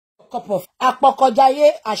cup of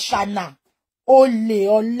apokojaye ashana ole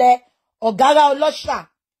ole ogara olosha.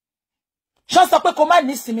 Just sọ pé kó má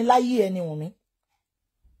nísinmi láyé ẹni Wunmi.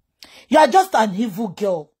 You are just an evil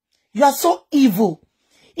girl. You are so evil.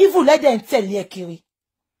 Evil let them tell you kiri.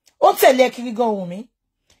 O tell you kiri gan Wunmi.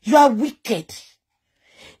 You are wicked.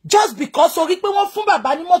 Just because orí pé wọ́n fún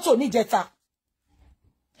bàbá ní mọ́tò níjẹta.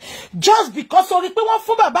 Just because orí pé wọ́n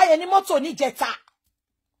fún bàbá yẹn ní mọ́tò níjẹta.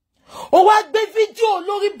 Ó wá gbé fídíò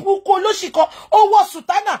lórí burúkú olóṣìkan. Ó wọ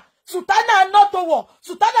sùtánà. Sùtánà náà tó wọ̀.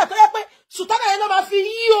 Sùtánà tó yẹ pé sùtánà yẹn ló máa fi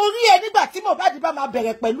yí orí ẹ nígbà tí Mohbad bá máa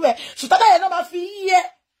bẹ̀rẹ̀ pẹ̀lú ẹ. Sùtánà yẹn ló máa fi yí ẹ.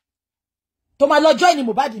 Tó máa lọ join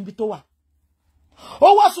Mohbad níbi tó wà. Ó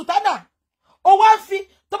wọ sùtánà. Ó wá fi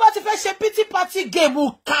tó bá ti fẹ́ ṣe pity party game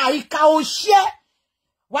ìka òṣìẹ́.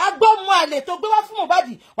 Wàá gbọ́ mọ àlè tó gbé wá fún Mohbad.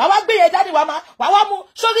 Wàá gbé yẹn dání wàá wá mú.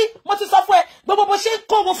 Sórí mo ti sọ fún ẹ gbogbo bó ṣe ń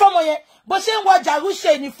kógun fọ́mọ yẹn. Bó ṣe ń wọ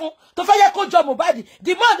jàrúṣe ní fún tó fẹ́ yẹ kó jọ Mohbad.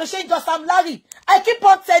 The man ló ṣe ń jọ Sam Larry. I keep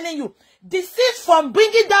on telling you. This is from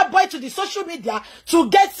bringing that boy to the social media to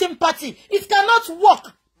get sympathy. It cannot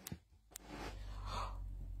work.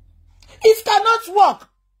 It cannot work.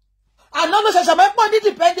 And no ṣẹ̀ṣẹ̀ máa ń pọ̀ ní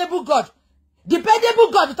dependable God.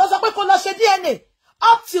 Dependable God tó sọ pé kó lọ ṣe DNA.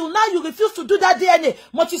 Up till now you refuse to do that DNA.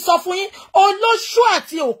 Mo ti sọ fún yín olóṣù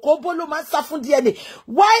àti òkóbó ló máa ń sá fún DNA.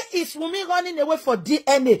 Why is Wunmi running away for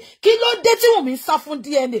DNA? Kí ló dé tí Wunmi ń sá fún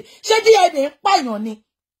DNA? Ṣé DNA ń pààyàn ni?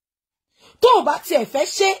 Tó bá tiẹ̀ fẹ́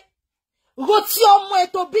ṣe ro tí ọmọ ẹ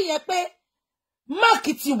tó bí yẹn pé mark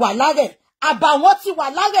ti wà lára ẹ̀, àbàwọ́n ti wà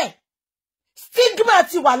lára ẹ̀, stigma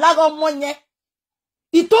ti wà lára ọmọ yẹn.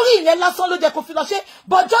 Ìtorí ìyẹn lásán ló jẹ́ kó fi lọ ṣe,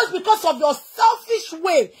 but just because of your selfish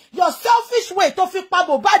way tó fi pa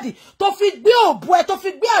Mohbad, tó fi gbé òbú ẹ, tó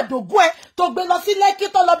fi gbé àdògún ẹ, tó gbé lọ sí Lẹ́kì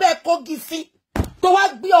tó lọ bẹ́ẹ̀ kógi sí, tó wá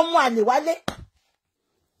gbé ọmọ àlè wálé.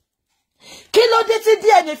 Kí ló dé tí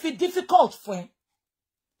DNA fi difficult fún ẹ?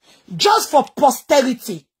 Just for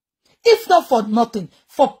posterity, if not for nothing,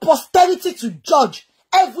 for posterity to judge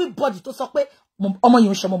everybody tó sọ pé ọmọ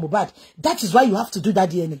yẹn ń ṣọmọ Mohbad. That is why you have to do that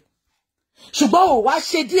DNA. Ṣùgbọ́n ó wá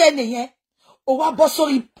ṣe DNA yẹn, ó wá bọ́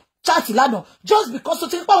sórí chat lánàá just because ó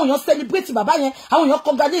ti pa àwọn èèyàn celebrate bàbá yẹn, àwọn èèyàn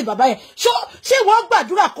congratulate bàbá yẹn. Ṣé wọ́n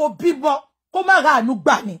gbàdúrà kó bímọ kó má ra àánú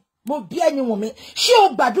gbà ni? Mo bí ẹni Wunmi. Ṣé o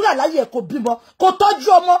gbàdúrà láyé ẹ kó bímọ, kó tọ́jú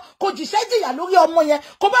ọmọ, kó jìṣẹ́ jìyà lórí ọmọ yẹn,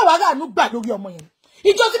 kó má wá ra àánú gbà lórí ọmọ yẹn?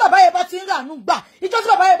 Ìjọ tí bàbá yẹn bá ti ń ra àánú gbà, ìjọ tí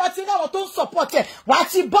bàbá yẹn bá ti ń ra àwọn tó ń support ẹ, wà á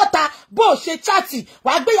ti bọ́ta bó ṣe chati,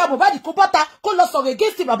 wà á gbé ya Mohbad kó bọ́ta kó lọ sọ̀rọ̀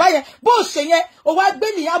against bàbá yẹn, bó ṣe yẹn, ó wá gbé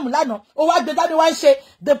Liam lánàá, ó wá gbé dání wá ń ṣe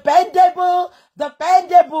dependable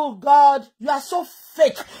God. You are so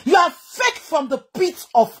fake. You are fake from the pit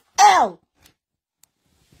of hell.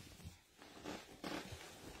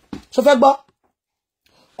 Ṣó fẹ́ gbọ́?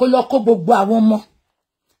 Kó lọ kó gbogbo àwọn ọmọ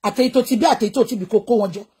àtèyí tó ti bí àtèyí tó ti bí kó kó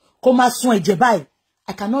wọn jọ, kó má sun ẹ̀jẹ̀ báyìí.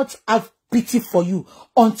 I cannot have pity for you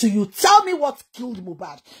until you tell me what killed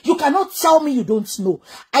Mohbad. You cannot tell me you don't know.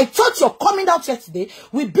 I thought your coming out here today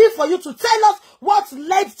will be for you to tell us what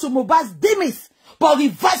led to Mohbad's demise. But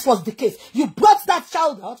reverse was the case. You brought that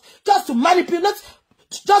child out just to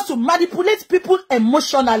manipulate people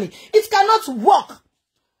emotionally. It cannot work.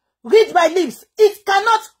 Read my lips. It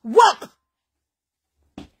cannot work.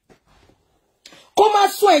 Koma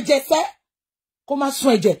sun ẹ̀jẹ̀ sẹ́. Koma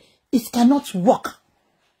sun ẹ̀jẹ̀. It cannot work.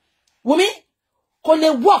 Wunmi, kò lè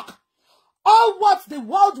work. All what the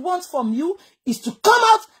world wants from you is to come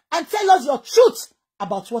out and tell us your truth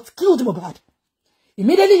about what killed Mohbad.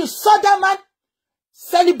 Immediately you saw that man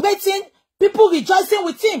celebrating, people rejoicing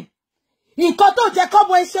with him. Nǹkan tó jẹ́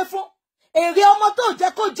kọ́mọ ẹ ṣe fún, èrè ọmọ tó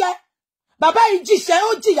jẹ́ kó jẹ. Bàbá yìí jìṣẹ́,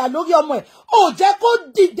 ó jìyà lórí ọmọ ẹ̀. Ó jẹ́ kó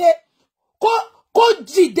dìde,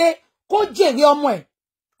 kó jèrè ọmọ ẹ̀.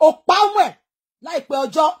 Ó pa ọmọ ẹ̀ láìpẹ́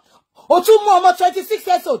ọjọ́. Ó tún mú ọmọ 26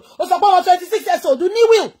 years old. Ó sọ pé ọmọ 26 years old ní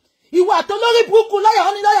will. Ìwà àtolórí burúkú lọ́yà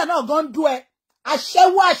wọn ní lọ́yà náà gan dú ẹ.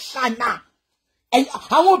 Aṣẹ́wó àṣànà.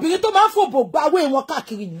 Àwọn obìnrin tó máa ń fòbò gbawé wọn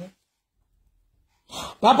káàkiri nìyẹn.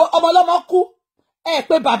 Bàbá ọmọ ọlọ́mọ kú. Ẹ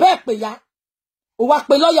pé bàbá ẹ pè ya. Ó wá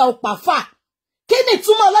pé lọ́yà ó pàfà. Kí ni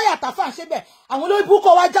ìtumọ̀ lọ́yà tàfà ṣe bẹ́ẹ̀? Àwọn olórí burúkú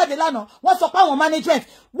wá jáde lánàá. Wọ́n sọ pé àwọn management.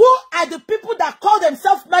 Who are the people that call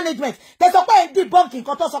themselves management? Tẹ́ sọ pé ẹ̀ ń debunk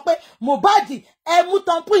nǹkan tó sọ pé Mohbad ẹ mú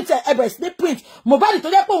tán print ẹ bẹ̀rẹ̀ sí ní print. Mohbad tó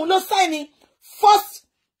jẹ́ pé òun ló sign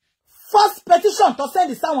first petition tó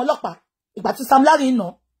send sáwọn ọlọ́pàá. Ìgbà tí Sam Larry ń nà.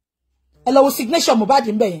 Ẹ lọ wo signature Mohbad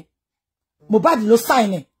ń bẹ̀ yẹn. Mohbad ló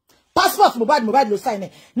sign ẹ̀. Passport Mohbad ló sign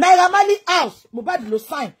ẹ̀. Naira Marley house Mohbad ló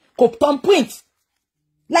sign. Kò tán print.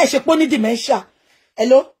 Láì ṣe pé ó ní dementia.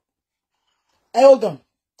 Hello? Hold on.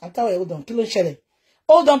 I'm telling you, hold on. Kí ló ń ṣẹlẹ̀?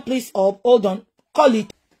 Hold on, please. Hold on. Call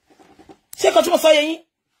it. Ṣé kò tí mo sọ yẹn yín?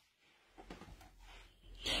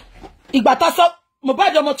 Ìgbà tá sọ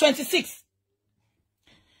Mohbad ọmọ 26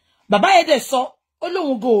 bàbá yẹn dẹ̀ sọ ó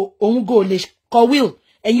lóun go lè kọ will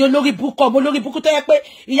ẹ̀yin olórí burúkú ọmọ olórí burúkú tó yẹ pé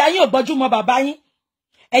ìyá yín ò gbọ́jú mọ́ bàbá yín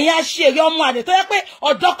ẹ̀yin àṣírí ọmọ àdè tó yẹ pé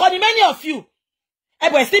ọ̀dọ́kọ ni many of you ẹ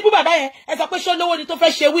bẹ̀rẹ̀ sí bú bàbá yẹn ẹ sọ pé ṣó lówó ni tó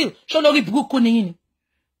fẹ́ ṣe will ṣó lórí burúkú ni yín ni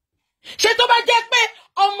ṣé tó bá jẹ́ pé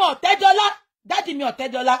ọmọ Ọ̀tẹ́dọ́lá dádì mi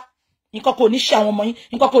Ọ̀tẹ́dọ́lá nǹkan kò ní ṣe àwọn ọmọ yín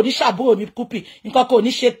nǹkan kò ní ṣe àbúrò mi Kúpì nǹkan kò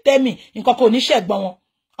ní ṣe Tẹ́mì nǹkan kò ní ṣe ẹ̀gbọ́n wọn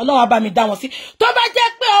Ọlọ́run á bá mi dá wọn sí tó bá jẹ́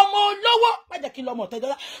pé ọmọ olówó má jẹ́ kí lọ́mọ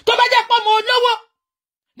Ọ̀tẹ́dọ́lá tó bá jẹ́ pé ọmọ olówó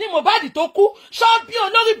ní Mohbad tó kú ṣọ́ọ́bí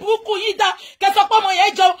olórí burúkú yìí dá kẹsọ pé ọmọ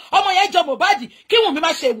yẹn jọ Mohbad kí Wunmi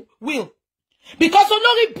má ṣe will because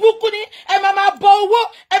olórí burúkú ni ẹ máa bọ owó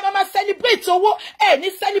ẹ máa celebrate owó ẹ ní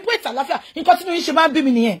celebrate àlàáfíà nǹkan tí yín ṣe máa ń bí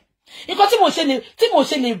mi nìyẹn nǹkan tí mo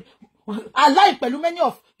ṣe lè align pẹ̀lú many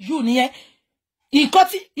of you nìyẹn nǹkan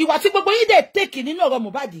tí ìwà tí gbogbo yín dẹ̀ take nínú ọ̀rọ̀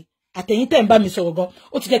Mohbad àtẹ̀yìn tẹ̀ ń bá mi sọ̀rọ̀ gan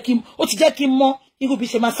ó ti jẹ́ kí n mọ irú bí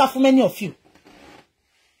ṣe máa sá fún many of you.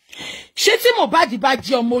 Ṣé tí Mohbad bá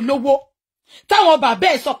jẹ́ ọmọ olówó táwọn bàbá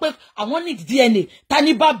ẹ̀ sọ pé àwọn need DNA ta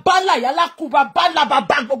ni bàbá ńlá yálà kú bàbá ńlá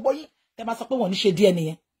bàbá gbogbo yín tẹ́ bá sọ pé wọ́n ní ṣe DNA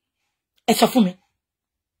yẹn ẹ sọ fún mi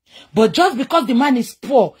but just because the man is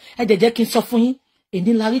poor ẹ dẹ̀ jẹ́ kí n sọ fún yín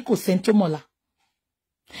èdè ńlá rí kò sẹ́ńtó mọ̀lá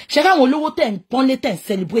ṣé káwọn olówó tẹ̀ ń pọ́nlé tẹ̀ ń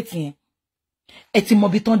celebrate yẹn ẹ ti mọ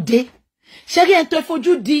ibi tán dé ṣé rí ẹni tó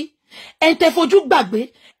fojú di ẹni tó fojú gbàgbé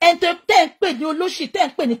ẹni tó tẹ̀ ń pè ní olóṣì tẹ̀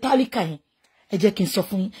ń pè ní tálíkà yẹn ẹ jẹ́ kí n sọ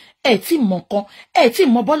fún yín ẹ tí mọ̀ kan ẹ tí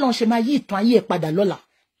mọ̀ bọ́lọ́run ṣe máa yí ìtàn ayé ẹ padà lọ́la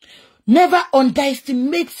never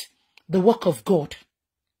underestimate the work of God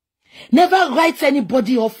never write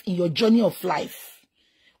anybody off in your journey of life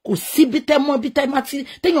kò sí bí tẹ́ máa ti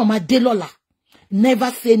téèyàn máa dé lọ́la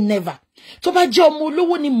never say never tó bá jẹ́ ọmọ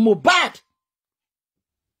olówó ni Mohbad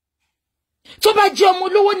tó bá jẹ́ ọmọ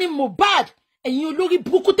olówó ni Mohbad ẹ̀yin olórí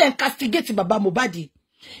burúkú tẹ́ ń castigate bàbá Mohbad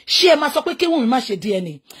ṣé ẹ máa sọ pé kí Wunmi má ṣe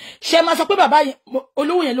DNA ṣé ẹ máa sọ pé bàbá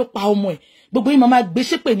olówó yẹn ló pa ọmọ ẹ̀ gbogbo yín máa gbé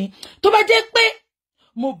ṣépè ní tó bá jẹ́ pé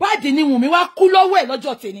Mohbad ni Wunmi wá kú lọ́wọ́ ẹ̀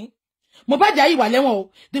lọ́jọ́ tèní Mohbad ayé wà lẹ́wọ̀n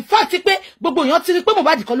o the fact pé gbogbo èèyàn ti rí pé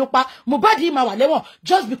Mohbad kan ló pa Mohbad yìí máa wà lẹ́wọ̀n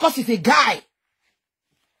just because he's a guy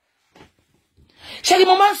ṣé rí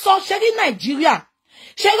mo máa ń sọ ṣé rí Nàìjíríà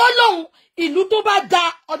ṣé rí Ọlọ́run ìlú tó bá dá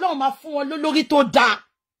Ọlọ́run máa fún wọn lólórí tó dá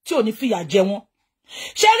tí ò ní fìyà jẹ wọn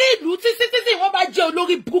ṣé rí ìlú tí wọ́n bá jẹ́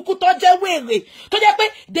olórí burúkú tó jẹ́ wèrè tó jẹ́ pé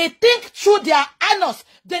they think through their anus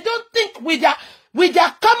they don't think with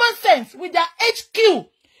their common sense with their HQ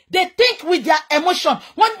they think with their emotion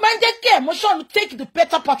wọ́n máa ń jẹ́ kí emotion take the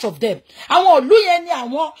better part of them àwọn ìlú yẹn ni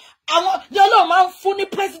àwọn ní Ọlọ́run máa ń fún ní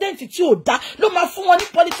president tí ò dá ló máa fún wọn ní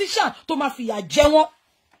politician tó máa fìyà jẹ wọn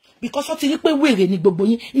because ó ti rí pé wèrè ni gbogbo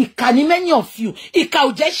yín ìkà ni many of you ìkà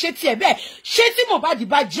ò jẹ́ ṣe tiẹ̀ bẹ́ẹ̀ ṣé tí Mohbad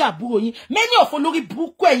bá jẹ́ àbúrò yín many of olórí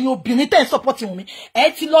burúkú ẹ̀yin obìnrin tẹ́ ń support Wunmi ẹ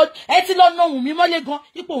ti lọ ná Wunmi mọ́lé gan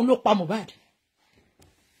ipò òun ló pa Mohbad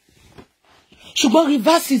ṣùgbọ́n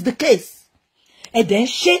reverse is the case ẹ̀dẹ̀ ń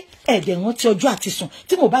ṣe ẹ̀dẹ̀ rántí ọjọ́ àti sùn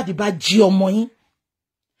tí Mohbad bá jí ọmọ yín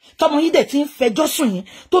tọmọ yín dẹ̀ ti ń fẹjọ́ sùn yín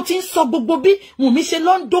tó ti ń sọ gbogbo bí Wunmi ṣe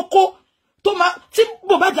lọ ń dóko tó máa tí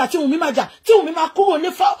Mohbad àti Wunmi máa jà tí Wunmi máa kúrò lé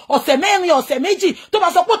fún ọ̀sẹ̀ mẹ́rin ọ̀sẹ̀ méjì tó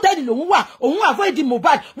máa sọ pé tẹ́lẹ̀ lòun wà òun avoid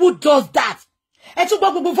Mohbad who does that ẹ tún gbọ́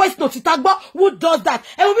gbogbo voice note ta gbọ́ who does that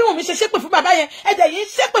ẹ wo bí Wunmi ṣe ṣépè fún bàbá yẹn ẹ dẹ̀ yín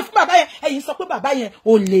ṣépè fún bàbá yẹn ẹ̀yin sọ pé bàbá yẹn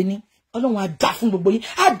ò lè ní Ọlọ́run á dá fún gbogbo yín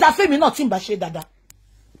á dá fẹ́mi náà tí ń bá ṣe dáadáa.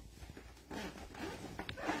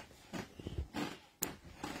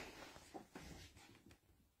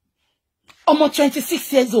 ọmọ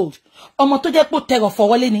 26 years old ọmọ tó jẹ́ pé ó tẹrọ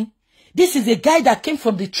fọwọ́lé ni this is a guy that came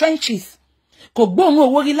from the trenches kò gbóhùn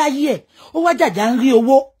owó rí láyé ẹ̀ ó wá jàjà ń rí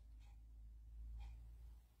owó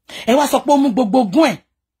ẹ wá sọ pé ó mú gbogbo ogún ẹ̀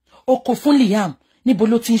ó kó fún Liam níbo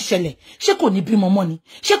ló ti ń ṣẹlẹ̀ ṣé kò ní bímọ mọ́ ni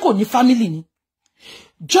ṣé kò ní family ni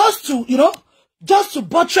just to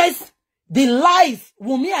buttress the lies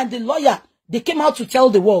Wunmi and the lawyer they came out to tell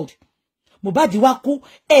the world Mohbad wá kú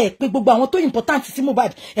ẹ pé gbogbo àwọn tó important sí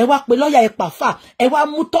Mohbad ẹ wá pé lawyer ẹ pàfà ẹ wá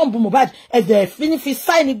mú tombu Mohbad ẹ dẹ̀ fi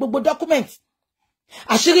sign gbogbo document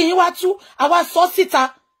àṣírí yín wá tú àwa sọ síta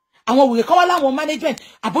àwọn wèrè kan wá láwọn management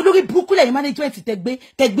àbólórí burúkú lẹ́yìn management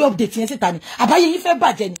tẹgbé update yẹn síta ni àbáyé yín fẹ́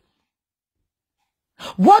bàjẹ́ ni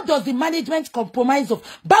what does the management compromise of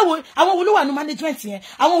báwo àwọn wo ló wà ní management yẹn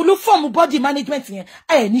àwọn wo ló form body management yẹn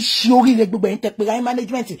ẹ ní ṣe oríire gbogbo ẹ̀yin tẹ́ pé ra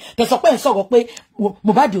management tẹ́ sọ pé ẹ sọ̀rọ̀ pé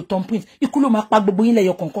Mohbad ò turn prince ikú ló máa pa gbogbo yín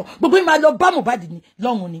lẹ́yọ kọ̀ọ̀kan gbogbo yín máa lọ bá Mohbad ní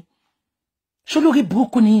lọ́run ni ṣó lórí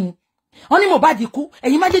burúkú ni yín wọ́n ní Mohbad kú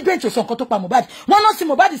ẹ̀yin management ò sọ nǹkan tó pa Mohbad wọ́n náà sí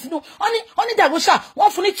Mohbad sínú wọ́n ní dàgbóṣà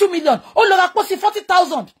wọ́n fún ní 2 million ó lọ ra pósí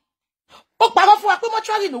 40,000 ó parọ́ fún wa pé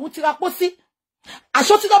mọ́ṣúárì lòun ti ra pósí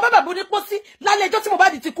Aṣọ ti lọ bá bàbá onípósí lálẹ́ ẹjọ́ tí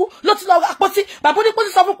Mohbad ti kú ló ti lọ ra pósí. Bàbá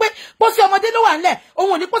onípósí sọ fún pé pósí ọmọdé ló wà ńlẹ̀,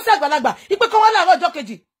 òun ò ní pósí àgbàlagbà, ipe kó wá láàárọ̀ ọjọ́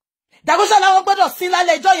kejì. Dàgóṣà làwọn gbọ́dọ̀ sin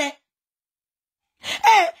lálẹ́ ẹjọ́ yẹn.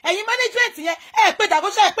 Ẹ̀yin management yẹn, pé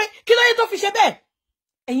Dàgóṣà pé kí ló yẹ tó fi ṣe bẹ́ẹ̀?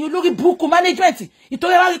 Ẹ̀yin olórí burúkú management,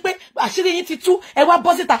 ìtorí wá rí pé àṣírí yín ti tú, ẹ wá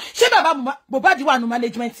bọ́ síta. Ṣé bàbá Mohbad wà nù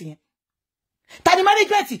management yẹn? Ta ni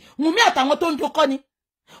management? Wunmi àtàwọn tó ń dókọ́ ni.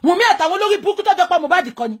 Wunmi àtàwọn olórí burúkú tó jọpọ̀ Mohbad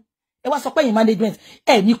kọ́ ni. Ẹ wá sọ pé ẹ̀yin management,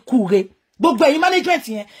 ní kúre. Gbogbo ẹ̀yin management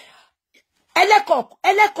yẹn,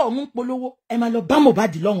 ẹlẹ́kọ̀ọ́ mú polówó, ẹ máa lọ bá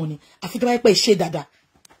Mohbad lọ́hùn ni. Àfi tó bá yẹ pé ṣe dáadáa.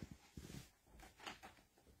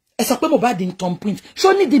 Ẹ sọ pé Mohbad ń turn point.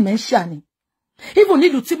 Ṣó ní dementia ni? Even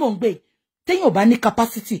nílùú tí mò ń gbé, téèyàn ò bá ní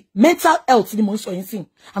capacity, mental health ni mò ń sọ yín sìn.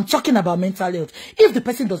 I'm talking about mental health. If the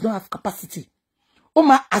person does not have capacity, ó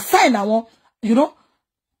máa assign àwọn,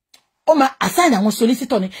 ó máa assign àwọn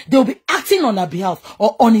solicitor ni. They will be acting on her behalf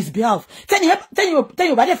or on his behalf.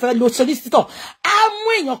 Téèyàn ò bá dẹ̀ fẹ́ lo solicitor, á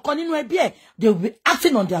mú èèyàn kan nínú ẹbí ẹ̀. They will be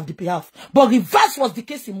acting on their behalf. But reverse was the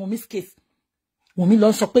case in Wunmi's case. Wunmi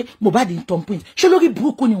lọ sọ pé Mohbad ń turn point. Ṣé lórí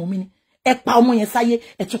burúkú ni Wunmi ni? Ẹ pa ọmọ yẹn sáyé,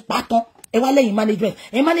 ẹ tún pa tán. Ẹ wá lẹ́yìn management.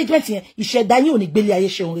 Management yẹn, ìṣẹ̀dá yín ò ní gbélé ayé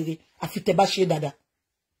ṣe ohun rere. Àfi tẹ́ bá ṣe dáadáa.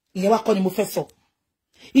 Ìyẹn wá kọ́ ni mo fẹ́ sọ.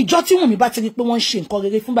 Ìjọ tí Wunmi bá ti rí pé wọ́n ń ṣe nǹkan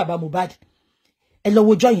rere fún bàbá Mohbad, ẹ lọ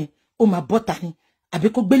wojọ́ yẹn, ó máa bọ́ta ni. Àbí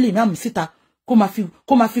kó gbélé ìmáàmù síta, kó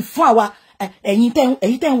máa fi fún àwa ẹ̀yin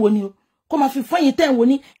tẹ́ ń wo ni o. Kó máa fi fún ẹ̀yin tẹ́ ń wo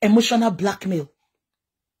ní emotional blackmail.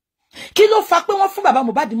 Kí ló fà pé wọ́n fún bàbá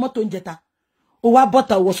Mohbad mọ́tò oúnjẹ ta? Ó wá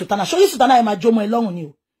bọ́ta owó Sultana. Ṣó yí Sultana ẹ máa jó mọ́ ẹ lọ́rùn ni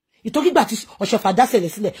o. Ìtókígbà tí Ọ̀ṣọ́fà dá ṣẹlẹ̀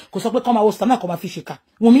sílẹ̀, kò sọ pé kọ́ máa wo Sultana kọ́ máa fi ṣèkà.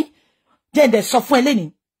 Wunmi, jẹ́ǹdẹ̀ sọ fún ẹ lẹ́ni.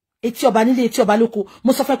 Etí ọba nílé, etí ọba lóko.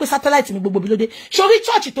 Mo sọ fún ẹ pé satellite ni gbogbo bilóde. Ṣorí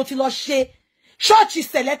church tó ti lọ ṣe, church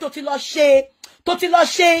ìṣẹ̀lẹ̀ tó ti lọ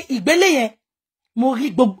ṣe ìgbélé yẹn. Mo rí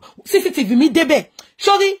gbogbo CCTV mi débẹ̀.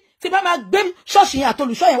 Ṣorí tí bá máa gbé ṣọ́ọ̀ṣì yẹn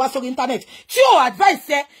àtolùṣọ́ yẹn wá sórí internet, tí ò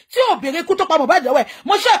advice ẹ, tí ò béèrè kú tó pa Mohbad lọ́wọ́ ẹ̀,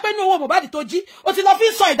 mo ṣe pé inú owó Mohbad tó jí, ó ti lọ fi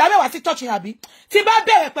ń sọ ìdámẹ́wàá sí church yẹn àbí? Tí bá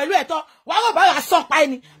bẹ̀rẹ̀ pẹ̀lú ẹ̀tọ́, wàá rò bá ra sọ pa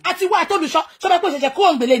ẹni, àti wá àtolùṣọ́, ṣọ́bẹ̀ pé òṣèṣẹ́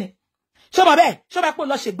kúrò ń gbélé ni. Ṣọ́bẹ̀ bẹ́ẹ̀, ṣọ́bẹ̀ pé ó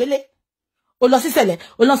lọ ṣègbélé. Ó lọ sí ìṣẹ̀lẹ̀,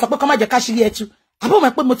 ó lọ sọ pé kọ́ má jẹ́ ká ṣírí ẹtu. Àbó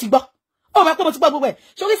mọ̀ pé mo ti gbọ́. Ó mọ̀ pé mo ti gbọ́ gbogbo ẹ̀.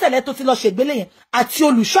 Sórí ìṣẹ̀lẹ̀ tó ti lọ ṣègbélé yẹn, àti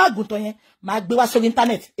olùṣọ́ àgùntàn yẹn, máa gbé wá sórí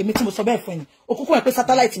internet. Èmi tí mo sọ bẹ́ẹ̀ fún ẹni. Òkùnkùn ẹ̀ pé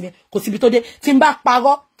satellite mi kò síbi tó dé. Tí n bá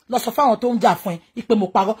parọ́, lọ sọ fáwọn tó ń jà fún ẹ ipe mo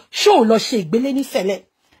parọ́. Ṣó lọ ṣe ìgbélé ní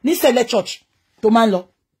Sẹ̀lẹ̀ church tó máa ń lọ.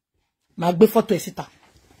 Máa gbé fọ́tò ẹ̀ síta.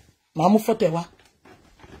 Máa mú fọ́tò ẹ̀ wá.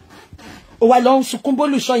 Ó wá lọ ń sunkún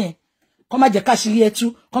bólùṣọ́ yẹn. Kọ́ má jẹ́ ká ṣírí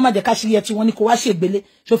ẹtu, wọ́n ní kó wá ṣe ìgbélé.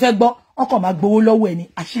 Ṣó fẹ́ gbọ́, wọ́n kàn máa gbowó lọ́wọ́ ẹ̀ ni.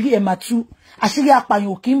 Àṣírí ẹ̀ máa tú. Àṣírí apààyàn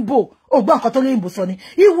ò kí ń bò. Ó gbọ́ nǹkan tó lóyìnbó sọ ni.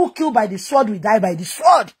 He who killed by the sword will die by the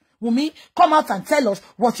sword. Wunmi, come out and tell us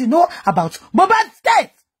what you know about Mohbad's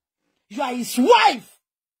death. You are his wife.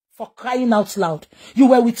 For crying out loud. You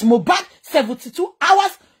were with Mohbad 72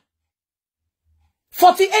 hours,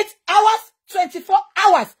 48 hours, 24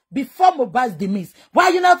 hours before Mohbad's demise. Why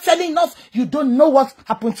are you now telling us you don't know what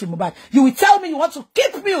happened to Mohbad? You will tell me you want to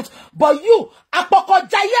keep mute, but you, Apoko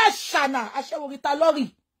Jaya Shana, Asheworita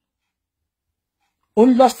Lori,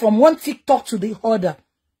 lost from one TikTok to the other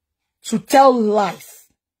to tell lies.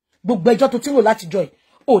 Gbogbo ẹjọ́ tó ti rò láti joy.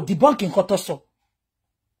 Debunking nǹkan tó sọ.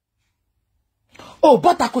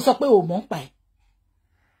 Bọ́tà kò sọ pé o mọ̀ ń pa ẹ̀.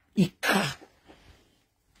 Ìkà.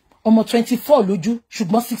 Ọmọ 24 lójú,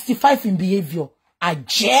 ṣùgbọ́n 65 in behavior.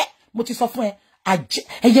 Àjẹ́. Mo ti sọ fún ẹ. Àjẹ́.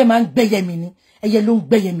 Ẹyẹ máa ń gbẹ́yẹ mi ni. Ẹyẹ ló ń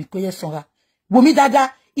gbẹ́yẹ mi kó yẹ sanra. Wò mí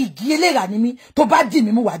dáadáa. Igi eléra ni mí. Tó bá dì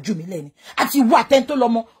mí mú wá jù mí lẹ́ni. Àti wà tẹ́ntó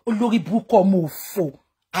lọ́mọ. Olórí burúkú ọmọ òfò.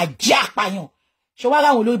 Àjẹ́ àpàyàn. Ṣé wá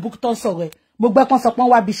ráwọn olórí burúkú tó ń sọ̀rọ̀ ẹ̀? Mo gbẹ́ pọ́n sọ pọ́n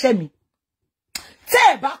wá bíṣẹ́ mi. Tẹ́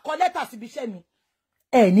ẹ̀ bá kọ lẹ́tà sí bíṣẹ́ mi.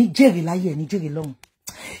 Ní jèrè láyé, ní jèrè lọ́run.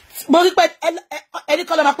 Mo rí pé ẹni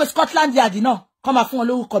kọ́ lọ máa pé Scotland Yard náà kọ́ máa fún wọn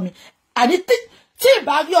lórúkọ mi. Àní tí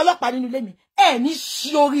ìbá rí ọlọ́pàá nínú ilé mi, ní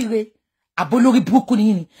ṣí oríire. Àbó lórí burúkú ni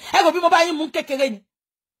yín ni. Rò bí mo bá yín mú kékeré ni.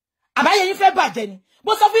 Àbáyé yín fẹ́ bàjẹ́ ni.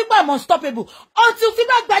 Mo sọ fún yín pé I'm unstoppable. Until tí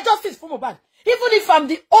bá gba justice fún Mohbad. Even if I'm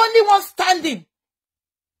the only one standing.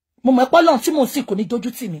 Mo mọ̀ pé Ọlọ́run tí mo sì kò ní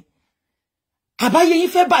dojú tì mí. Àbáyé yín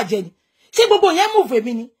fẹ́ bàjẹ́ ni. Ṣé gbogbo yẹn move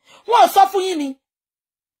mi ni? Wọ́n sọ fún yín ni.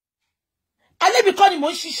 Alẹ́bí kọ́ ni mò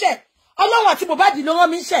ń ṣiṣẹ́. Ọlọ́run àti Mohbad ló rán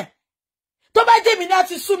mi iṣẹ́. Tó bá jẹ́ mi ní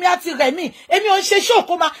àti sú mi àti rẹ̀ mí. Èmi ò ń ṣe show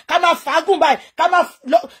ká máa fàágùn báyìí.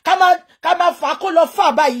 Ká máa fà kó lọ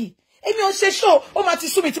fà báyìí. Èmi ò ń ṣe show. Ó máa ti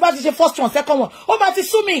sú mi tí bá ti ṣe first one, second one. Ó máa ti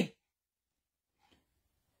sú mi.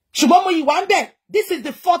 Ṣùgbọ́n mo yìí wá ń bẹ̀. This is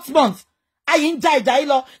the 4th month. Ayé ń ja ìjà yìí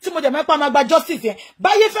lọ. Tí mo dẹ̀ mẹ́pàá máa gba justice yẹn.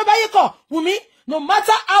 Báyé fẹ́ báyé kọ̀. Wunmi, no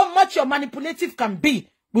matter how much your manipulative can be.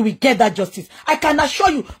 we will get that justice. I can assure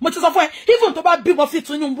you, much as of even to bad people fit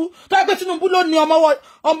Tinubu, to I bet Tinubu lo ni ọmọ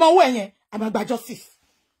wo yẹn, I'm about justice.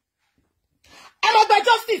 I'm about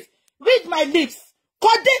justice. Read my lips. Kọ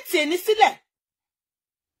déètì ní sílẹ̀.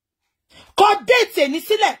 Kọ déètì ní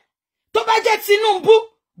sílẹ̀. Tó bá jẹ́ Tinubu,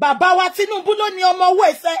 bàbá wa Tinubu ló ní ọmọ owó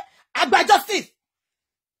ẹsẹ̀, àgbà justice.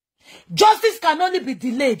 Justice can only be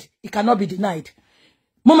delayed. It cannot be denied.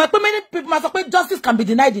 Many people must say justice can be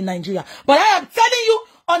denied in Nigeria. But I am telling you,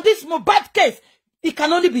 on this Mohbad case, it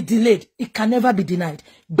can only be delayed. It can never be denied.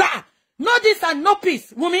 Bah! No this and no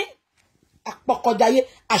peace. Wunmi. Apokodaye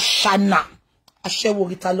ashana. Ashewo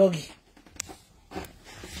ritalogi.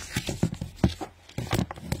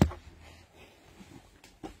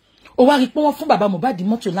 Ó wá rí pé wọ́n fún bàbá Mohbad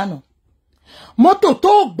mọ́tò lánàá. Mọ́tò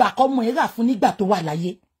tó gbà kọ́mọ ẹ̀ rà fún nígbà tó wà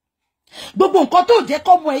láyé. Gbogbo nǹkan tó jẹ́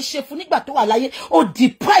kọ́mọ ẹ̀ ṣe fún nígbà tó wà láyé, ó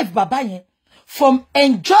deprive bàbá yẹn from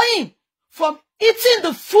enjoying, from eating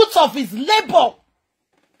the fruits of his labor.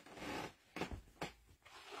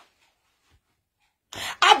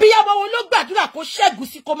 Abiyamọ wo ló gbàdúrà kó ṣẹ́gun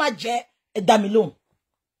sí kó má jẹ, ẹ dá mi lóhùn.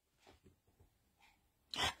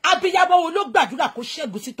 Abiyamọ wo ló gbàdúrà kó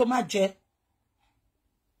ṣẹ́gun sí tó má jẹ.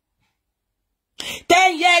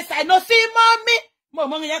 10 years I no see mommy.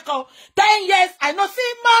 Mo yẹn kọ. 10 years I no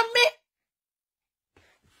see mommy.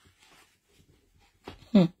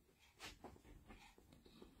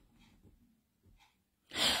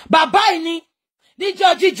 Bàbá yìí ni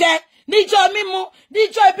níjọ́ jíjẹ, níjọ́ mímu,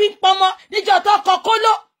 níjọ́ ebi ń pọmọ, níjọ́ tó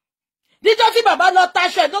kọkóló. Níjọ́ tí bàbá lọ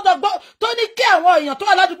taṣọ tó ní kí àwọn èèyàn tó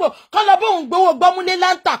wà ládùúgbò kọ́ lọ bóun gbowó gbọ́múlé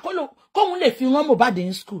láńtà kóun lè fi rán Mohbad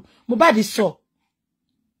in school. Mohbad sọ.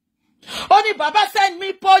 Only Baba send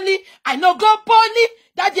me poly, I no go poly.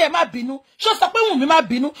 Daddy ẹ má bínú. Ṣó sọ pé Wunmi má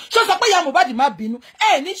bínú. Ṣó sọ pé ya Mohbad má bínú.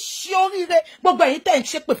 Ní ṣe oríire gbogbo ẹ̀yin tẹ́ ń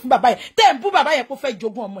ṣépè fún bàbá yẹn. Tẹ́ ń bú bàbá yẹn kó fẹ́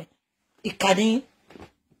jogún ọmọ ẹ̀. Ìkànnì.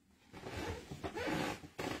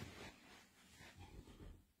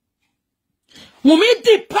 Wunmi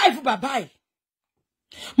deprive bàbá yìí.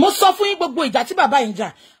 Mo sọ fún yín gbogbo ìjà tí bàbá yìí jà.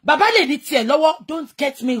 Bàbá lè ní tiẹ̀ lọ́wọ́, don't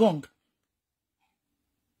get me wrong.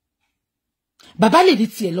 Baba lè di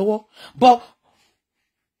tiẹ̀ lọ́wọ́, but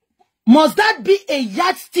must that be a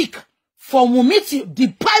yardstick for Wunmi to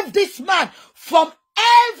deprive this man from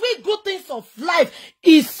every good things of life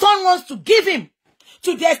his son wants to give him?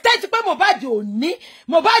 To the extent pé Mohbad ò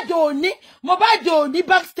ní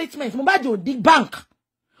bank statement, Mohbad ò ní bank.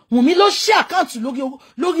 Wunmi ló ṣí account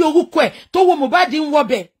lórí orúkọ ẹ̀ tó wo Mohbad ń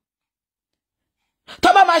wọbẹ̀.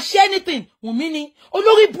 Tó bá máa ṣe anything, Wunmi ni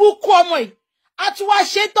olórí burúkú ọmọ ẹ̀. A tún wá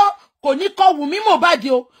ṣe tán. Kò ní kọ Wunmi Mohbad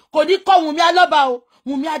o, kò ní kọ Wunmi Alọ́ba o,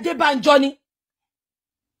 Wunmi Adébánjọ ni.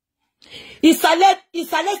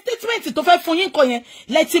 Ìsàlẹ̀ statement tó fẹ́ fún yín kọ yẹn,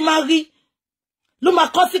 lẹ ti máa rí. Ló máa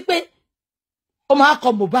kọ sí pé ó máa kọ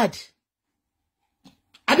Mohbad.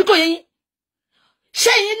 Àbí kò yé yín?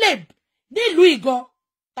 Ṣé yín lè nílùú ìgan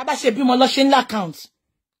tá bá ṣe bímọ lọ ṣe ní account?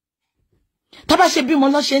 Tá bá ṣe bímọ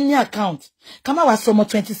lọ ṣe ní account. Ká má wá sọ ọmọ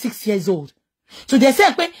 26 years old. So they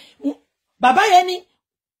say pé bàbá yẹn ni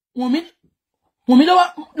Wunmi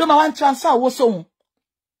ló máa wá transfer owó sóhun.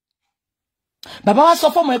 Bàbá wa sọ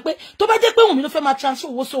fọ́mọ ẹ pé tó bá jẹ́ pé Wunmi ló fẹ́ máa transfer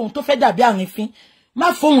owó sóhun tó fẹ́ dàbí àrìnfín, má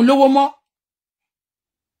fóhun lówó mọ́.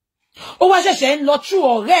 Ó wá ṣẹ̀ṣẹ̀ ń lọ tú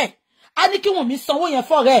ọ̀rẹ́. A ní kí Wunmi sanwó yẹn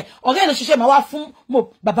fún ọ̀rẹ́ ló ṣiṣẹ́ máa wá fún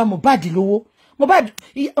bàbá Mohbad lówó. Mohbad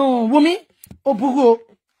Wunmi ó burú o,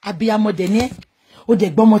 abiyamọ dẹ̀ ni ẹ́, ó dẹ̀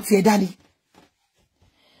gbé ọmọ tiẹ̀ dání.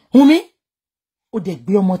 Wunmi ó dẹ̀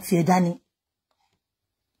gbé ọmọ tiẹ̀ dání.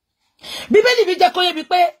 Bíbélì mi jẹ́ kó yé mi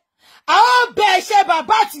pé a ó bẹ ẹ̀ṣẹ̀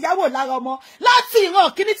bàbá àtìyàwó lára ọmọ láti ìran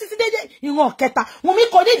kìíní títí dé ìran kẹta. Wunmi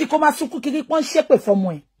kò ní ìdí kó máa sunkún kiri pọ́n ṣépè fọmọ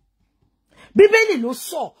ẹ̀. Bíbélì ló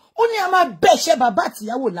sọ, ó ní a máa bẹ ẹ̀ṣẹ̀ bàbá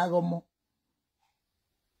àtìyàwó lára ọmọ.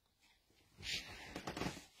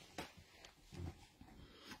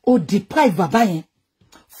 Ó deprive bàbá yẹn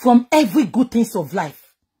from every good things of life.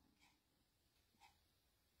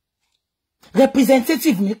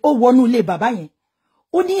 Representative mi ó wọnú ilé bàbá yẹn.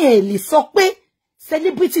 Ó ní ẹ lè sọ pé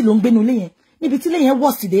celebrity ló ń gbénu ilé yẹn. Níbi tí ilé yẹn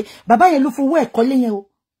wọ̀ sí dé, bàbá yẹn ló fowó ẹ̀kọ́ lé yẹn o.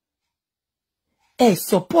 Ẹ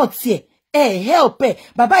support ẹ, ẹ help ẹ.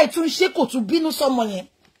 Bàbá yẹn tún ṣe kò tún bínú sọmọ yẹn.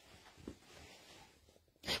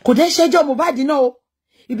 Kò dẹ̀ ṣẹjọ́ Mohbad náà o.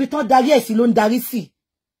 Ibi tán darí ẹ̀ sí ló ń darí sí.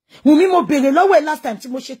 Wunmi mo béèrè lọ́wọ́ ẹ̀ last time tí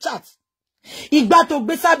mo ṣe chat. Ìgbà tó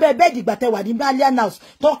gbé sábẹ́ bẹ́ẹ̀dì ìgbà tẹ́ wà ní Balian House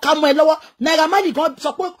tó ká mọ́ ẹ lọ́wọ́. Naira Marley kan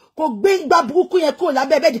sọ pé kò gbé ìgbà burúkú yẹn kúrò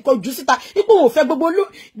lábẹ́ bẹ́ẹ̀dì kò jù síta. Ipò òun fẹ́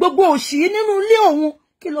gbogbo òṣì nínú ilé òun.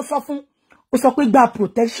 Kí ló sọ fún? Ó sọ pé gba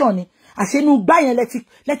protection ni. Àṣẹnu gbá yẹn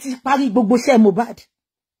lẹ́ti parí gbogbo iṣẹ́ Mohbad.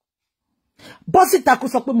 Bọ́sìta kò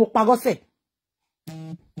sọ pé mo parọ́ sẹ̀.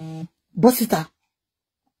 Bọ́sìta.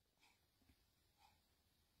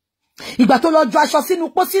 Ìgbà tó lọ ju aṣọ sínú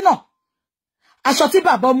pósí náà. Aṣọ tí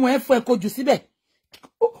bàbá ọmọ ẹ fún ẹ kó jù síbẹ̀.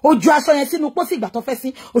 Ó ju aṣọ yẹn sínú pósí ìgbà tó fẹ́ sí.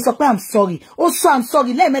 Ó sọ pé I'm sorry. Ó sọ I'm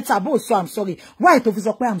sorry lẹ́ẹ̀mẹ́ta bó sọ I'm sorry. Why tó fi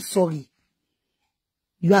sọ pé I'm sorry?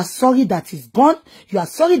 You are sorry that he's gone. You are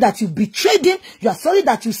sorry that you betrayed him. You are sorry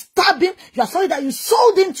that you stabbed him. You are sorry that you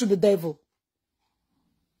sold him to the devil.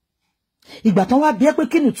 Ìgbà tán wá bí ẹ pé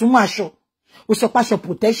kí ni túmọ̀ aṣọ. Ó sọ pé aṣọ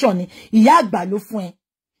protection ni. Ìyá àgbà ló fún ẹ.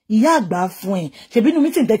 Ìyá àgbà fún ẹ. Ṣebí inú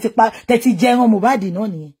meeting tẹ́tí jẹran Mohbad náà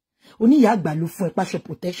nìyẹn. Ó ní ìyá àgbà ló fún ẹ pàṣọ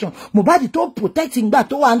protection. Mohbad tó protect ìgbà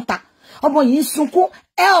tó wà ń ta. Ọmọ yìí ń sunkún.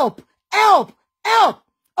 Help! Help! Help!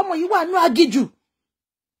 Ọmọ yìí wà nú agíjù.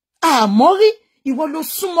 Àmọ́ rí. Ìwọ ló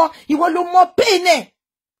súnmọ́, ìwọ ló mọ pain ẹ̀.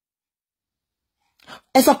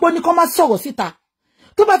 Ẹ sọ pé ó ní kó má sọ̀rọ̀ síta.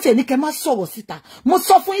 Tó bá tiẹ̀ ní kẹ́ má sọ̀rọ̀ síta. Mo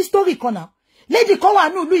sọ fún history kan náà. Lady kan wà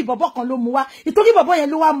nínú ìlú ìbọ̀bọ̀ kan ló mú wá. Ìtorí bọ̀bọ̀ yẹn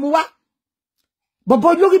ló wá mú wá.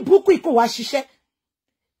 Bọ̀bọ̀ lórí Bukky kò wá ṣiṣẹ́.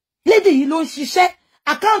 Lady yìí ló ń ṣiṣẹ́.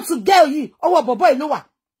 Account girl yìí, ọwọ́ bọ̀bọ̀ yìí ló wà.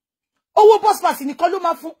 Owó bus pass nìkan ló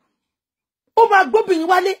máa fún. Ó máa gbóbìnrin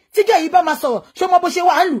wálé tí girl yìí bá máa sọ̀rọ̀. Ṣé ọmọ bó ṣe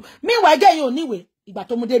wà ń lù? Meanwhile girl yìí ò níwèé ìgbà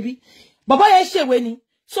tó mú débí. Bàbá yẹn ṣèwé ni.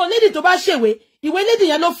 So lady tó bá ṣèwé, ìwé lady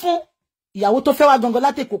yẹn ló fún ìyàwó tó fẹ́ wá gangan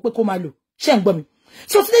láti Èkó pé kó máa lò. Ṣé ń gbọ́ mi?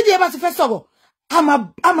 So tí lady yẹn bá ti fẹ́ sọ̀rọ̀,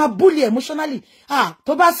 a máa bully emotionally.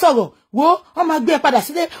 Tó bá sọ̀rọ̀, wo, wọ́n máa gbé ẹ padà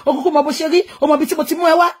sílé, òkùnkùn mọ bó ṣe rí, ó mọ bí tí mo ti mú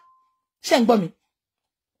ẹ wá. Ṣé ń gbọ́ mi?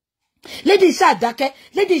 Lady iṣẹ́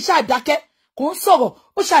àdákẹ́, kò ń sọ̀rọ̀,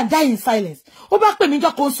 ó ṣà ń die in silence. Ó bá pè mí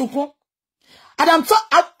jọ kò ń sunkún.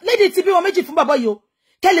 Lady ti bí wọn méjì fún bàbá yìí o.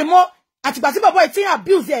 Kẹ́lẹ̀ mọ́ àtìgbà tí bàbá yìí ti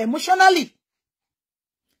abuse ẹ emotionally.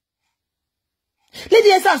 Lady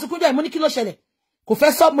yẹn sá sunkún jẹ́ mo ní kí ló ṣẹlẹ̀. Kò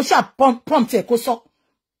fẹ́ sọ, mo ṣá prompt ẹ kó sọ.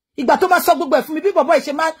 Ìgbà tó máa sọ gbogbo ẹ̀ fún mi bí bàbá yìí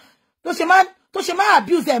ṣe máa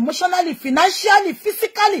abuse ẹ emotionally, financially,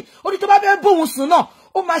 physically. Ó ní tó bá bẹ́ẹ̀ bóun sùn náà,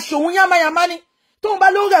 ó máa ṣòun yamayama ni. Tóun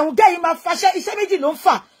bá lórí ẹ̀hún gẹ́ yìí máa faṣẹ́, iṣẹ́ méjì ló ń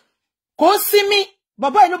fà. Kò sí mi.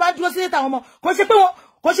 Bàbá yìí ló máa dúró sílé tàwọn ọmọ. Kò ṣe pé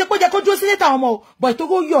ó jẹ́ kó dúró sílé tàwọn ọmọ o. But tó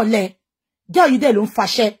kó yọ̀lẹ̀. Gẹ́ yìí dẹ̀ ló ń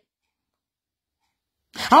faṣẹ́.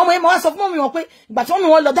 Àwọn ọmọ yẹn máa wá sọ fún mi wọn pé ìgbà tí wọ́n mi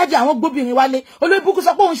wọn lọ dájú àwọn gbóbìnrin wálé. Olórí Bukky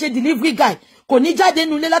sọ pé òun ṣe delivery guy. Kò ní jáde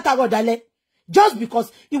nínú ilé látàrọ̀ dalẹ̀. Just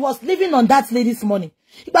because he was living on that lady's money.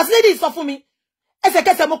 Ìgbà tí lady sọ fún mi.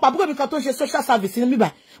 Ẹsẹ̀kẹsẹ̀ mo pàbúrò mi kan tó ń ṣe social service ní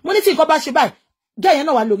bíbáyìí. Mo ní tí nǹkan bá ṣe báyìí. Gẹ́ yẹn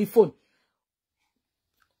náà wà lórí phone.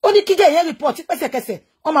 Ó ní kí gẹ́ yẹn report pẹ́sẹ̀kẹsẹ̀.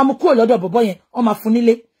 Wọ́n máa mú kúrò lọ́dọ̀ bọ̀bọ́ yẹn. Wọ́n máa fún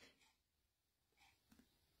nílé.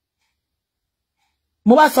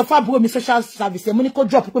 Mo wá sọ fún àbúrò mi social service mo ní kó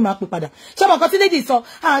drop pé máa pè padà. Ṣé mo kan tí lady sọ,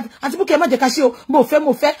 àǹtí Bukky má jẹ́ ká ṣe o, mo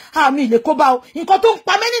fẹ́, mi lè kó bá o. Nǹkan tó ń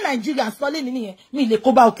pa mí ní Nigeria sọ lé nìyẹn. Mi lè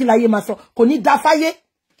kó bá o kí láyé máa sọ. Kò ní dá fáyé.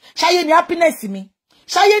 Ṣáyé ni happiness mi.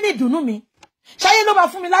 Ṣáyé ni ìdùnnú mi. Ṣáyé ló máa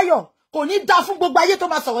fún mi láyọ̀. Kò ní dá fún gbogbo ayé tó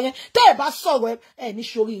máa sọ̀rọ̀ yẹn. Tẹ́ ẹ bá sọ̀rọ̀ ẹ ní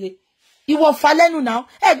ṣoríire. Ìwọ fa lẹ́nu now.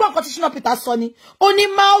 Gbọ́ nǹkan tí Shina Peter sọ ni. Ó ní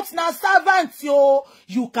mouth na servant o.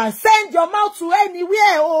 You can send your mouth to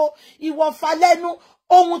anywhere o. Ìwọ fa lẹ́nu.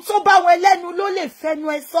 Ohun tó bá wọn lẹ́nu ló lè fẹ́nu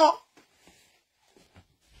ẹ sọ.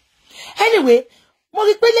 Anyway, mo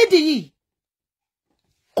rí pé lady yìí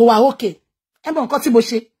kò wá okay. Ẹ mọ̀ nǹkan tí mo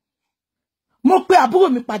ṣe. Mo pe àbúrò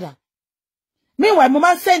mi padà. Meanwhile, mo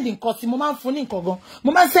máa ń send nǹkan sí, mo máa ń fún ní nǹkan gan.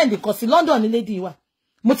 Mo máa ń send nǹkan sí London ní lady wa.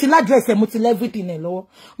 Mo ti l'address ẹ, mo ti everything ẹ lọ́wọ́.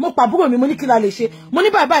 Mo pa àbúrò mi, mo ní kí la lè ṣe. Mo ní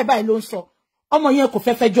báyìí ló ń sọ. Ọmọ yẹn kò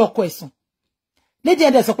fẹ́ fẹjọ́ ọkọ ẹ̀ sùn. Lady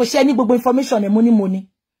yẹn dẹ̀ sọ pé ṣé ní gbogbo information ẹ mo ní.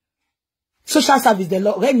 Social service de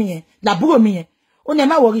lọ rẹ́ mi yẹn, làbúrò mi yẹn. Ó ní ẹ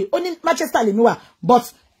má worry, ó ní Manchester lè mi wà, but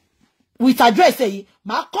with address ẹ yìí,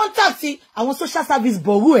 màá contact àwọn social service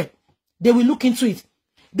bọ̀rú ẹ̀. They will look into it.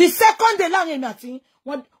 The second day láàrin èmi àti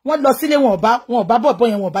wọ́n lọ sílé wọn ò bá bọ̀bọ̀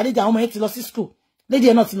yẹn, wọn ò bá lady àwọn ọmọ yẹn ti lọ sí school. Lady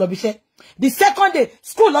yẹn náà ti lọ bíṣẹ́. The second day,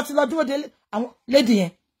 school lọ ti lọ dúró de àwọn lady yẹn.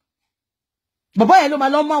 Bọ̀bọ̀ yẹn ló máa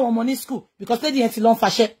lọ mú àwọn ọmọ ní school because lady yẹn ti lọ ń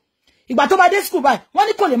faṣẹ́. Ìgbà tó bá dé school báyìí, wọ́n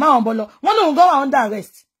ní kò lè má àwọn ọmọ lọ. Wọ́n lòun gan wà under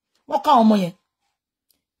arrest. Wọ́n ká àwọn ọmọ yẹn.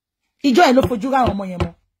 Ìjọ yẹn ló fojú rá àwọn ọmọ yẹn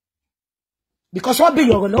mọ́. Because wọ́n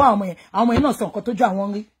béèrè ọ̀rọ̀ lọ́wọ́ àwọn ọmọ yẹn náà sọ nǹkan tójú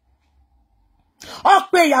àwọn rí. Ó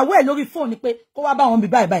pe ìyàwó ẹ̀ lórí fóònù pé kó wá bá wọn bí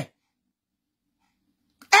báyìí.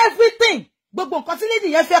 Everything, gbogbo nǹkan tí lady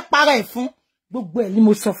yẹn fẹ́ para ẹ̀ fún, gbogbo ẹ̀ ni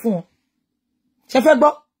mo sọ fún wọn. Ṣé fẹ́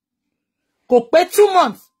gbọ́? Kò pé 2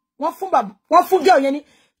 months, wọ́n fún girl yẹn ní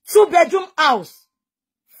 2-bedroom house.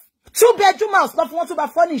 2-bedroom house lọ fún wọn tó bá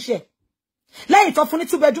furnish ẹ̀. Lẹ́yìn tó fún ní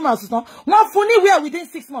 2-bedroom house tán, wọ́n fún ní ìwé within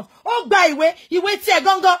 6 months. Ó gba ìwé tí ẹ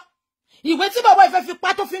gangan. Ìwé tí bàbá ìfẹ́ fi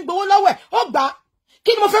pa tó fi ń gbowó lọ́wọ́ ẹ̀, ó gbà.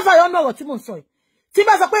 Kí ni mo fẹ́ fàyọ ọ̀rọ̀ tí mò ń sọ yìí? Tí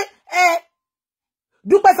bá sọ pé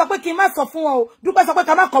Dúpẹ́ sọ pé kí n má sọ fún wọn o, Dúpẹ́ sọ pé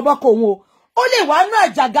ká má kọ́bọ́ kò òun o. Ó lè wá nú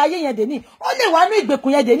àjàgà ayé yẹn dèní, ó lè wá nú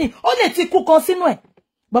ìgbèkùn yẹn dèní, ó lè ti kú kan sínú ẹ̀.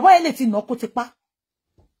 Bàbá yẹn lè ti nà kó ti pa.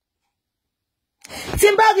 tí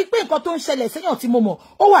n bá rí pé nǹkan tó ń ṣẹlẹ̀ séyàn tí mo mọ̀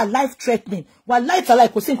ó wà life threatening wà life alive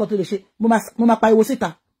kò sí nǹkan tó lè ṣe mo máa pariwo síta.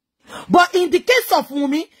 But in the case of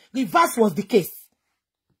Wunmi, reverse was the case.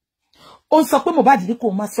 Ó ń sọ pé Mohbad ní kó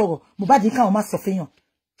má sọ̀rọ̀, Mohbad ní káwọn má sọ fẹ́yàn.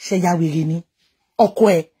 Ṣé ya wèrè ni ọkọ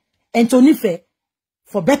ẹ̀ ẹni tó nífẹ̀ẹ́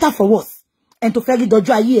for better for worse ẹni tó fẹ́ rí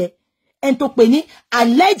dọjọ́ ayé ẹ̀ ẹni tó pè ní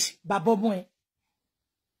alleged bàbá ọmọ ẹ̀.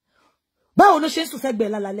 Báwo ló ṣe ń sùn fẹ́gbẹ́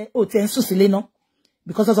lálálẹ́ ó tiẹ̀ ń sùn sílé náà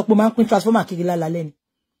because ó sọ pé máa ń pín transformer kiri lálálẹ́ ni.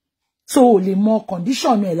 So o lè mọ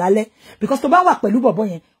condition ẹ̀ lálẹ́ because tó bá wà pẹ̀lú bọ̀bọ̀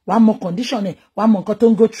yẹn wàá mọ condition ẹ̀ wàá mọ nǹkan tó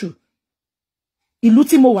ń go through. Ìlú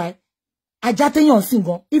tí mo wà ẹ́ ajá téèyàn sìn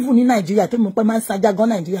gan even ní Nàìjíríà tó mọ̀ pé máa ń sajá gan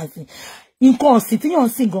Nàìjíríà sìn nǹkan ọ̀sìn téèyàn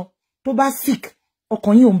sìn gan tó bá sick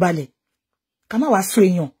ọkàn yín ò ń balẹ̀ ká má wàá so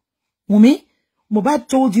èèyàn. Wunmi, Mohbad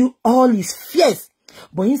told you all his fears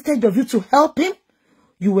but instead of you to help him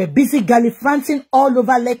you were busy gallivanting all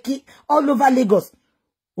over Lekki all over Lagos.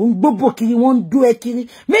 Ó ń gbogbo kiri wọ́n ń dú ẹ kiri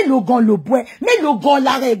mélòó gan ló bú ẹ mélòó gan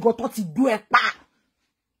lára ẹ̀gọ́ tó ti dú ẹ pa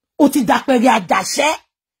ó ti dàpẹ̀rẹ̀ àjàṣẹ́.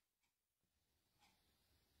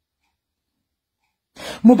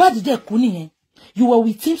 Mohbad dẹ̀ kú nìyẹn. You were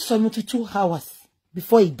with him 72 hours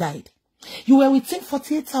before he died. You were with him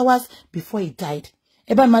 48 hours before he died.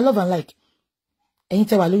 Eba, my love and like. Ẹ̀yin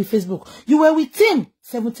tẹ́ wà lórí Facebook. You were with him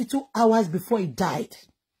 72 hours before he died.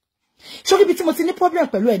 Ṣé ibi tí mo ti ní problem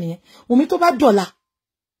pẹ̀lú ẹ nìyẹn. Wunmi tó bá dọ̀la.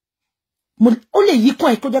 Ó lè yí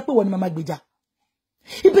kan ẹ̀ tó jẹ́ pé wọ́n ni màmá gbèjà.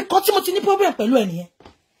 Ibi kan tí mo ti ní problem pẹ̀lú ẹ nìyẹn.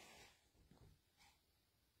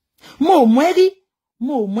 Mo ò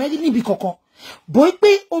mọ̀ ẹ́ rí níbi kankan. Boy pé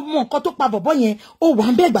ó mọ nǹkan tó pa bọ̀bọ́ yẹn ó wà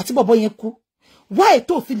ń bẹ́ ìgbà tí bọ̀bọ́ yẹn kú. Why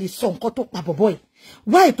tó fi lè sọ nǹkan tó pa bọ̀bọ́ yẹn?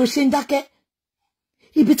 Why tó ṣe ń dákẹ́?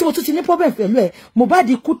 Ibi tí mo tún ti ní problem pẹ̀lú ẹ̀ Mohbad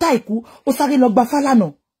kú tá ìkú ó sáré lọ gba Fálànà.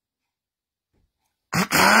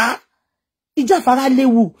 Ìjàfara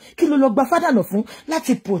léwu kí ló lọ gba Fálànà fún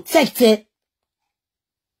láti protect ẹ.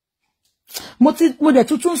 Mo dẹ̀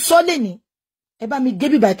tuntun sọ lẹ́ni ẹ bá mi gé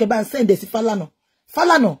bíbá ẹ̀kẹ́ bá ń send ẹ̀ sí Fálànà.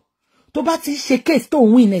 Fálànà tó bá ti ṣe case tó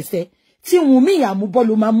ń win ẹ̀sẹ̀ tí Wunmi àmúbọ́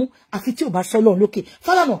ló máa mú àfi tí ò bá sọ́lọ́ lókè.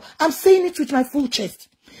 Fálànà, I'm saying it with my full chest.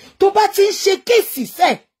 Tó bá ti ń ṣe kéèsì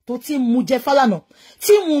sẹ́ tó ti ń mú jẹ Fálànà.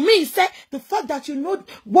 Tí Wunmi sẹ́ the fact that you know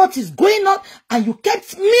what is going on and you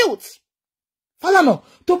kept mute. Fálànà,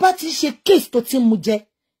 tó bá ti ń ṣe kéèsì tó ti ń mú jẹ.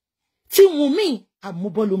 Tí Wunmi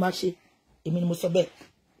àmúbọ́ ló máa ṣe. Èmi ni mo sọ bẹ́ẹ̀.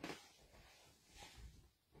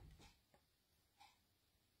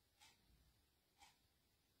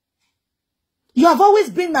 You have always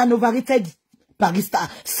been an overrated barrister,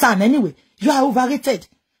 son. Anyway, you are overrated.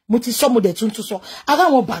 Mo ti sọ mo dẹ̀ tún sọ. Ara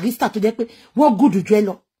wọn barrister tó jẹ́ pé wọ́n good ju ẹ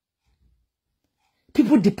lọ.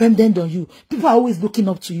 People dependent on you. People are always looking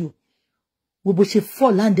up to you. Wo bó ṣe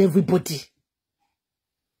fall land everybody.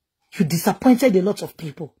 You disappointed a lot of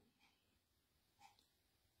people.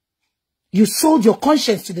 You sold your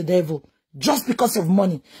conscience to the devil just because of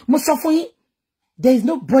money. Mo sọ fún yín, there is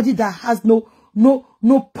nobody that has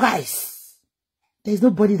no price. There is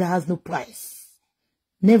nobody that has no price.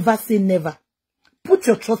 Never say never. Put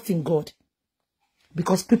your trust in God.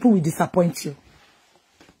 Because people will disappoint you.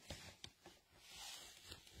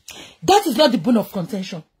 That is not the bone of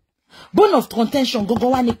contention. Bone of contention go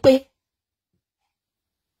wa ni pé.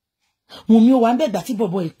 Wunmi o wa nbe gba tí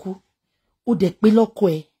bọ̀bọ́ ikú. Ó dẹ̀ pé lọ́kọ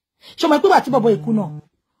ẹ̀. Ṣé mo pé gba tí bọ̀bọ́ ikú náà.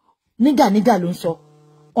 Nígà ló ń sọ.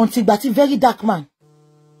 Until gba tí very dark man.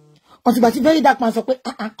 Until gba tí very dark man sọ pé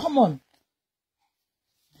come on.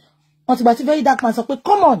 Until gba tí very dark man sọ pé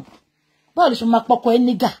come on. Báwo lè ṣe máa pọkọ ẹ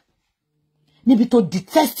nígà. Níbi tó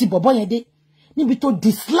detest bọ̀bọ́ yẹn dé. Níbi tó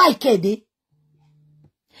dislike ẹ dé.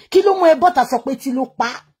 Kí ló mú ẹ bọ́ta sọ pé tí ló pa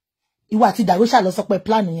ìwà àti Darosha lọ sọ pé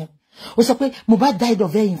plan yẹn. Ó sọ pé Mohbad died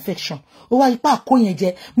of air infection. Ó wá ipá kó yẹn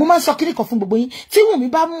jẹ. Mo máa ń sọ kíní kan fún gbogbo yín. Tí Wunmi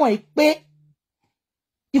bá mọ̀ ẹ́ pé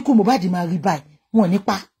ikú Mohbad máa rí báyìí, wọn ní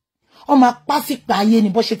pa. Ó máa pa sí pa ayé ni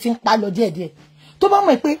bó ṣe ti ń pa lọ díẹ̀díẹ̀. Tó bá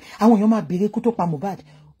mọ̀ ẹ́ pé àwọn èèyàn máa béèrè ikú tó pa Mohbad,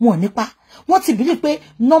 wọn ní pa. Wọ́n ti believe pé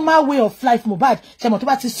normal way of life Mohbad ṣé mo tó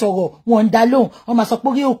bá ti sọ̀rọ̀ wọn dá lóhùn wọ́n máa sọ pé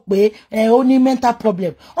rí ó pé ó ní mental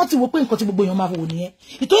problem. Wọ́n ti wò pé nǹkan tí gbogbo èèyàn máa wò nìyẹn.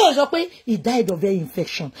 Ìtòyè sọ pé he died of air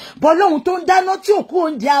infection. But lóhun tó ń dáná tí òkú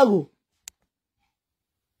oúnjẹ àrò.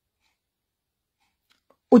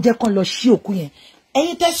 Ó jẹ́ kán lọ sí òkú yẹn.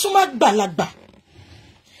 Ẹ̀yin tẹ́ súnmọ́ àgbàlagbà.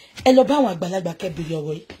 Ẹ lọ bá àwọn àgbàlagbà kẹ́ bèrè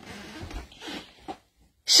ọ̀rọ̀ yìí.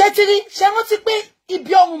 Ṣé ti rí ṣé wọ́n ti pé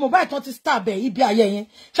ibi ọrùn Mohbad tó ti stab ẹ ibi ayé yẹn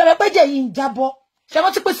ṣé rẹ pé jẹ́ yìí ń jábọ́ ṣé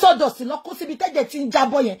wọ́n ti pé sawdust lọ kó síbi tẹ́jẹ̀ tí ń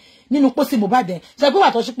jábọ́ yẹn nínú pósí Mohbad yẹn ṣé pé wà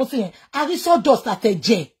tó ṣe pósí yẹn a rí sawdust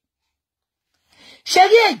àtẹ̀jẹ̀ ṣé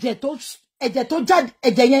rí ẹ̀jẹ̀ tó jáde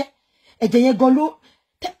ẹ̀jẹ̀ yẹn gan ló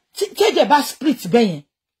tẹ́jẹ̀ bá split bẹ́ẹ̀ yẹn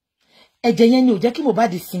ẹ̀jẹ̀ yẹn ni ò jẹ́ kí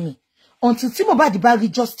Mohbad sinmi until tí Mohbad bá rí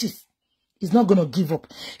justice is not gonna give up.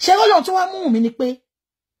 Ṣé Ọlọ́run tó wá mú mi ni pé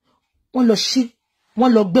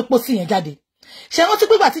wọ́n lọ gbé pósí yẹn jáde. Ṣé wọ́n ti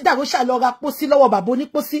pé ìgbà tí Dàgóṣà lọ ra pósí lọ́wọ́ bàbá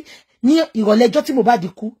onípósí ní ìrọ̀lẹ́ ọjọ́ tí Mohbad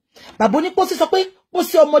kú. Bàbá onípósí sọ pé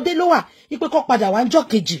pósí ọmọdé ló wà, ipe kó padà wá ńjọ́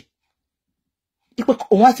kejì. Ipe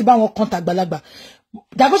òun á ti bá wọn kan tàgbàlagbà.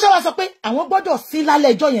 Dàgóṣà wá sọ pé àwọn gbọ́dọ̀ sí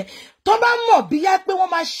lálẹ́ ọjọ́ yẹn. Tó bá mọ̀ bíyá pé wọ́n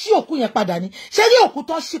máa ṣí òkú yẹn padà ni. Ṣé rí òkú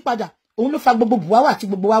tán ṣí padà? Òun ló fa gbogbo buwawa àti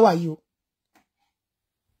gbogbo wáwà yìí o.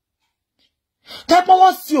 Tẹ́pọ̀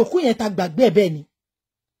wọ́n sí òkú yẹn ta gbàgbé ẹ̀ bẹ́ẹ̀ ni.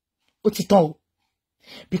 Ó ti tán o.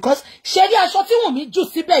 Because ṣé rí aṣọ tí Wunmi jù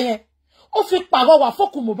síbẹ̀ yẹn, ó fi pàrọwà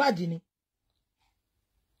fókù Mohbad ni.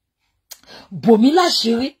 Bòmí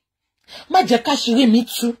láṣìírí, má jẹ́ káṣìírí mi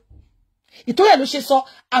tú. Ìtorí ẹ̀ ló ṣe sọ,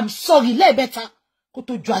 I'm sorry lẹ́ẹ̀bẹ́ta kó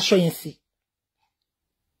tó ju aṣọ yẹn sí.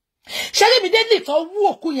 Ṣé rí mi dédé tó wú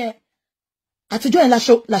òkú yẹn? Àtijọ́ yẹn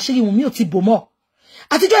láṣìírí Wunmi ò ti bò mọ́.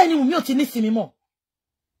 Àtijọ́ yẹn ni Wunmi ò ti ní sinmi mọ́.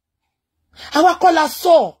 Àwa kọ́ la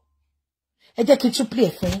sọ. Ẹ jẹ́ kí n tún play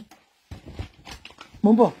ẹ̀ fún yín. Mo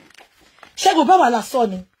ń bọ̀. Ṣẹ́gun bá wà la sọ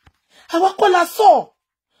ni. Àwa kọ́ la sọ.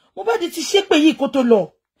 Mohbad ti ṣépè yìí kó tó lọ.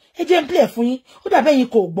 Ẹ jẹ́ n play ẹ̀ fún yín. Ó dàbẹ́ yín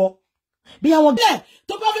kò gbọ́. Bí àwọn bẹ́ẹ̀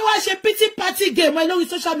tó bá fi wá ṣe pity party game ẹ lórí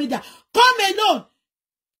social media, come alone.